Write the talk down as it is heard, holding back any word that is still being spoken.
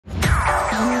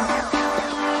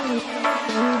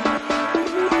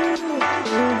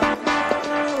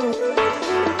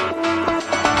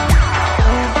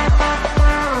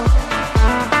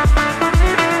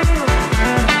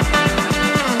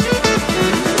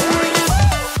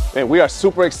And we are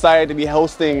super excited to be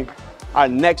hosting our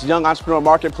next Young Entrepreneur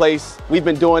Marketplace. We've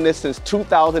been doing this since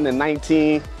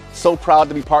 2019. So proud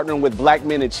to be partnering with Black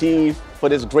Men Achieve for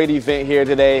this great event here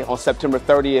today on September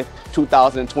 30th,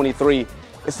 2023.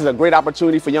 This is a great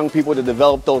opportunity for young people to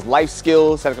develop those life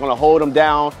skills that are going to hold them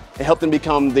down and help them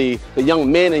become the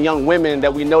young men and young women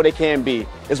that we know they can be.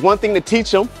 It's one thing to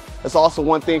teach them. It's also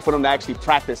one thing for them to actually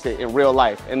practice it in real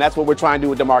life. And that's what we're trying to do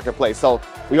with the marketplace. So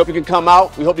we hope you can come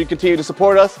out. We hope you continue to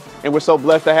support us. And we're so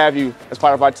blessed to have you as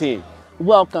part of our team.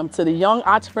 Welcome to the Young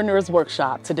Entrepreneurs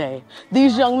Workshop today.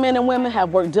 These young men and women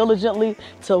have worked diligently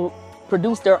to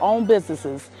produce their own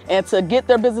businesses and to get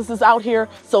their businesses out here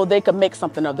so they can make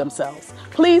something of themselves.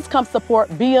 Please come support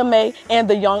BMA and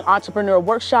the Young Entrepreneur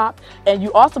Workshop, and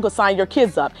you also can sign your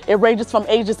kids up. It ranges from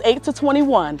ages 8 to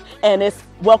 21, and it's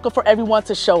welcome for everyone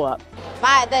to show up.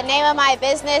 The name of my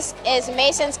business is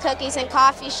Mason's Cookies and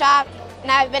Coffee Shop,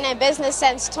 and I've been in business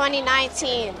since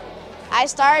 2019. I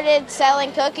started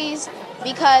selling cookies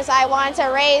because I wanted to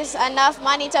raise enough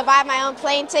money to buy my own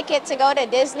plane ticket to go to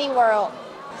Disney World.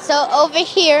 So over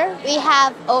here we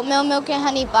have oatmeal milk and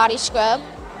honey body scrub,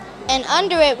 and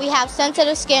under it we have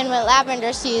sensitive skin with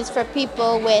lavender seeds for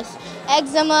people with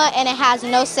eczema, and it has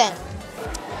no scent.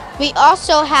 We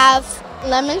also have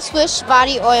lemon swish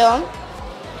body oil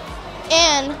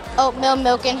and oatmeal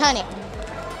milk and honey.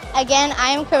 Again, I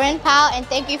am Corinne Powell, and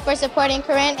thank you for supporting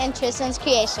Corinne and Tristan's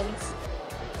Creations.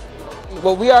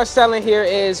 What we are selling here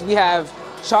is we have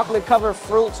chocolate covered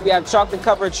fruits, we have chocolate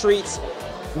covered treats,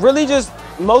 really just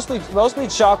mostly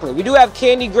chocolate. We do have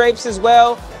candy grapes as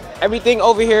well. Everything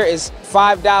over here is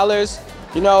 $5.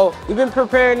 You know, we've been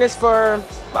preparing this for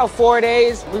about 4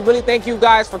 days. We really thank you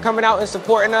guys for coming out and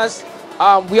supporting us.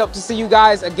 We hope to see you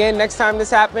guys again next time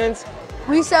this happens.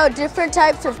 We sell different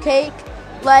types of cake,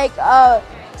 like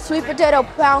sweet potato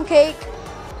pound cake,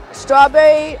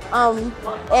 strawberry,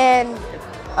 and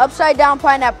upside down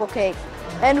pineapple cake.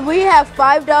 And we have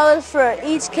 $5 for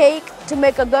each cake to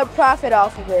make a good profit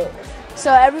off of it.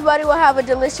 So everybody will have a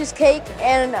delicious cake,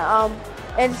 and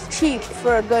it's cheap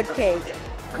for a good cake.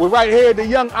 We're right here at the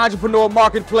Young Entrepreneur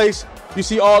Marketplace. You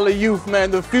see all the youth,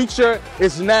 man. The future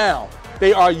is now.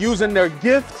 They are using their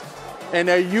gift, and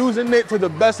they're using it to the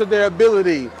best of their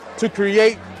ability to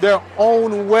create their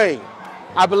own way.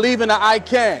 I believe in the I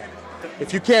can.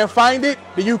 If you can't find it,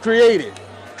 then you create it.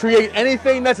 Create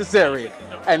anything necessary,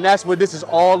 and that's what this is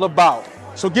all about.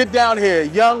 So get down here,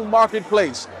 Young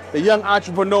Marketplace, the young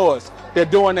entrepreneurs, they're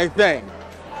doing their thing.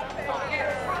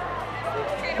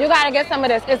 You gotta get some of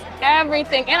this. It's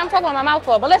everything. And I'm talking with my mouth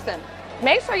full, but listen,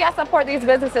 make sure y'all support these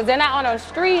businesses. They're not on the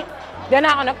street, they're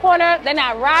not on the corner, they're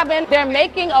not robbing, they're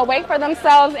making a way for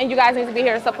themselves, and you guys need to be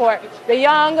here to support the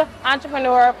Young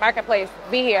Entrepreneur Marketplace.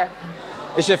 Be here.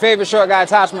 It's your favorite short guy,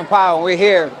 Toshman Powell, and we're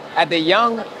here at the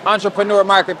Young Entrepreneur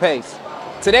Marketplace.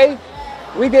 Today,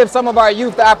 we give some of our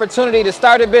youth the opportunity to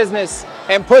start a business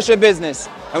and push a business,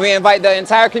 and we invite the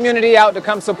entire community out to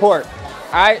come support.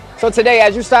 All right, so today,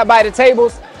 as you stop by the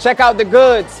tables, check out the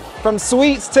goods, from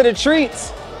sweets to the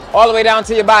treats, all the way down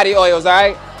to your body oils, all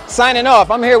right? Signing off,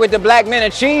 I'm here with the Black Men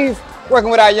Achieve, working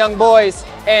with our young boys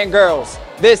and girls.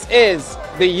 This is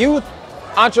the Youth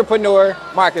Entrepreneur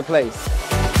Marketplace.